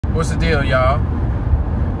What's the deal, y'all?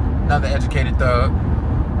 Another educated thug.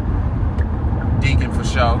 Deacon for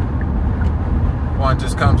show. Want to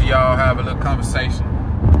just come to y'all, have a little conversation.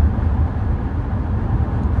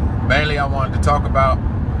 Mainly, I wanted to talk about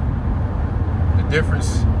the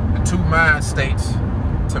difference, the two mind states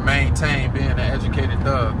to maintain being an educated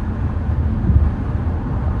thug.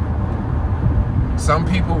 Some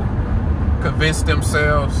people convince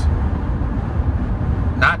themselves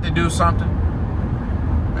not to do something,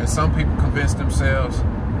 and some people convince themselves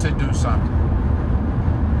to do something.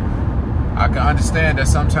 I can understand that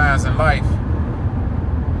sometimes in life,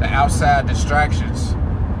 the outside distractions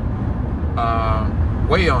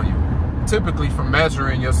weigh on you. Typically from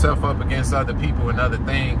measuring yourself up against other people and other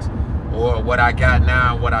things, or what I got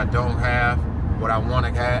now, what I don't have, what I want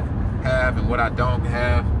to have, and what I don't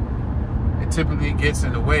have. It typically gets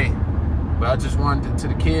in the way. But I just wanted to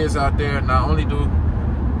the kids out there, not only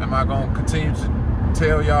am I going to continue to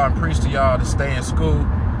tell y'all and preach to y'all to stay in school,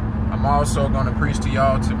 I'm also going to preach to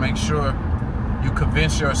y'all to make sure you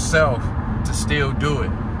convince yourself to still do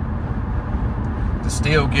it, to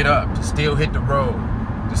still get up, to still hit the road,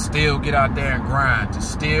 to still get out there and grind, to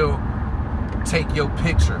still take your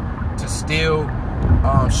picture, to still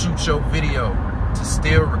shoot your video, to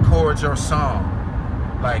still record your song.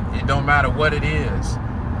 Like, it don't matter what it is,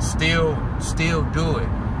 still do it.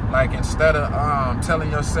 Like, instead of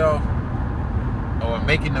telling yourself or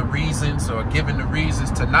making the reasons or giving the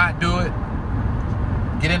reasons to not do it,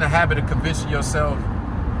 get in the habit of convincing yourself.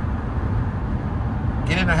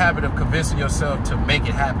 Get in the habit of convincing yourself to make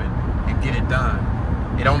it happen and get it done.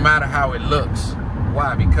 It don't matter how it looks.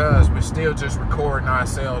 Why? Because we're still just recording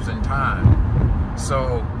ourselves in time.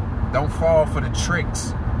 So don't fall for the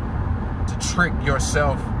tricks to trick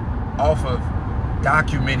yourself off of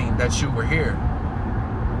documenting that you were here.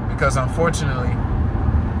 Because unfortunately,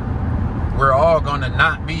 we're all gonna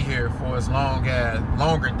not be here for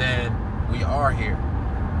longer than we are here.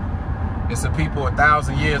 It's the people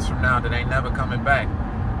 1,000 years from now that ain't never coming back.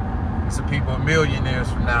 It's the people 1,000,000 years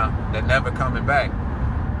from now that never coming back.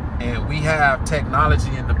 And we have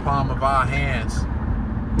technology in the palm of our hands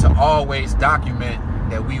to always document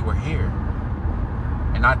that we were here.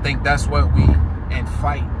 And I think that's what we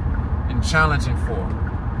fight and challenging for.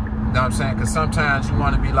 You know what I'm saying? Because sometimes you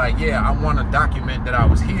want to be like, yeah, I want to document that I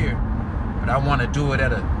was here, but I want to do it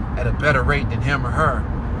at a better rate than him or her.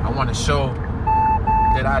 I want to show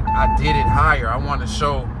that I did it higher. I want to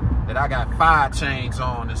show that I got 5 chains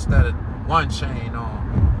on instead of 1 chain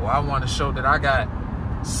on. Or I want to show that I got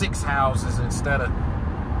 6 houses instead of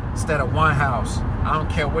 1 house. I don't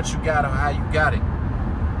care what you got or how you got it.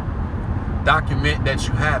 Document that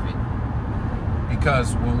you have it.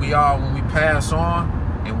 Because when we pass on,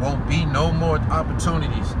 it won't be no more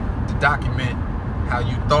opportunities to document how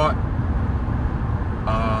you thought,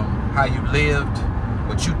 how you lived,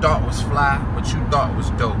 what you thought was fly, what you thought was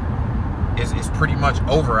dope. It's pretty much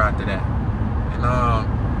over after that.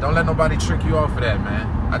 And don't let nobody trick you off of that, man.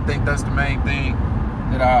 I think that's the main thing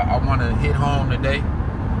that I want to hit home today.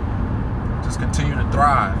 Just continue to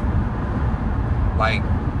thrive. Like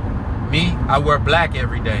me, I wear black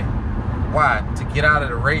every day. Why? To get out of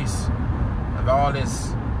the race of all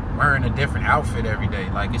this wearing a different outfit every day.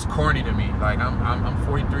 Like, it's corny to me. Like, I'm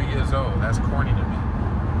 43 years old. That's corny to me.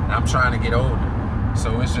 And I'm trying to get older.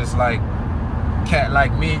 So it's just like, cat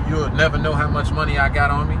like me, you'll never know how much money I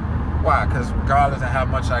got on me. Why? Because regardless of how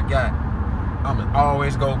much I got, I'm gonna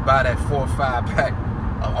always go buy that 4 or 5 pack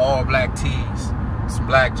of all black tees, some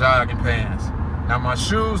black jogging pants. Now my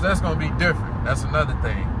shoes, that's gonna be different. That's another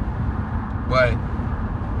thing. But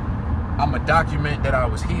I'm gonna document that I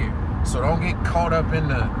was here. So don't get caught up in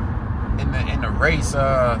the race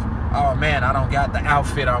of, oh man, I don't got the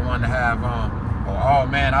outfit I want to have on, or oh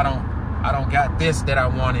man, I don't got this that I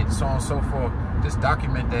wanted, so on and so forth. Just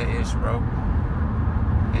document that ish, bro.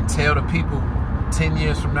 And tell the people 10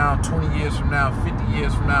 years from now, 20 years from now, 50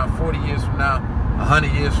 years from now, 40 years from now,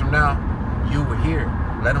 100 years from now, you were here.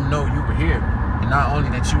 Let them know you were here. And not only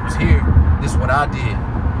that you was here, this is what I did.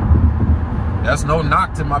 There's no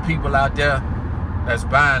knock to my people out there that's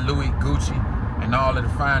buying Louis, Gucci, and all of the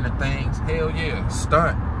finer things. Hell yeah,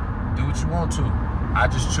 stunt. Do what you want to. I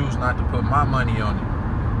just choose not to put my money on it.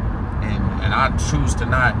 And I choose to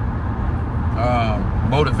not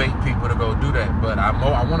motivate people to go do that. But I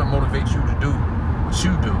want to motivate you to do what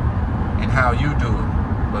you do and how you do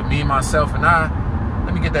it. But me, myself, and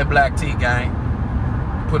let me get that black tee, gang.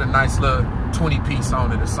 Put a nice little 20-piece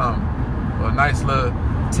on it or something. Or a nice little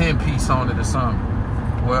 10-piece on it or something.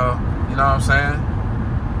 Well, you know what I'm saying?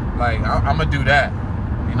 Like, I'm going to do that.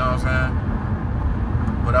 You know what I'm saying?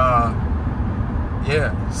 But,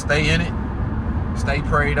 yeah, stay in it. Stay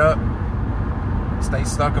prayed up. Stay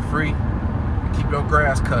sucker free. And keep your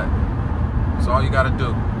grass cut. That's all you gotta do.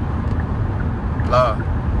 Love.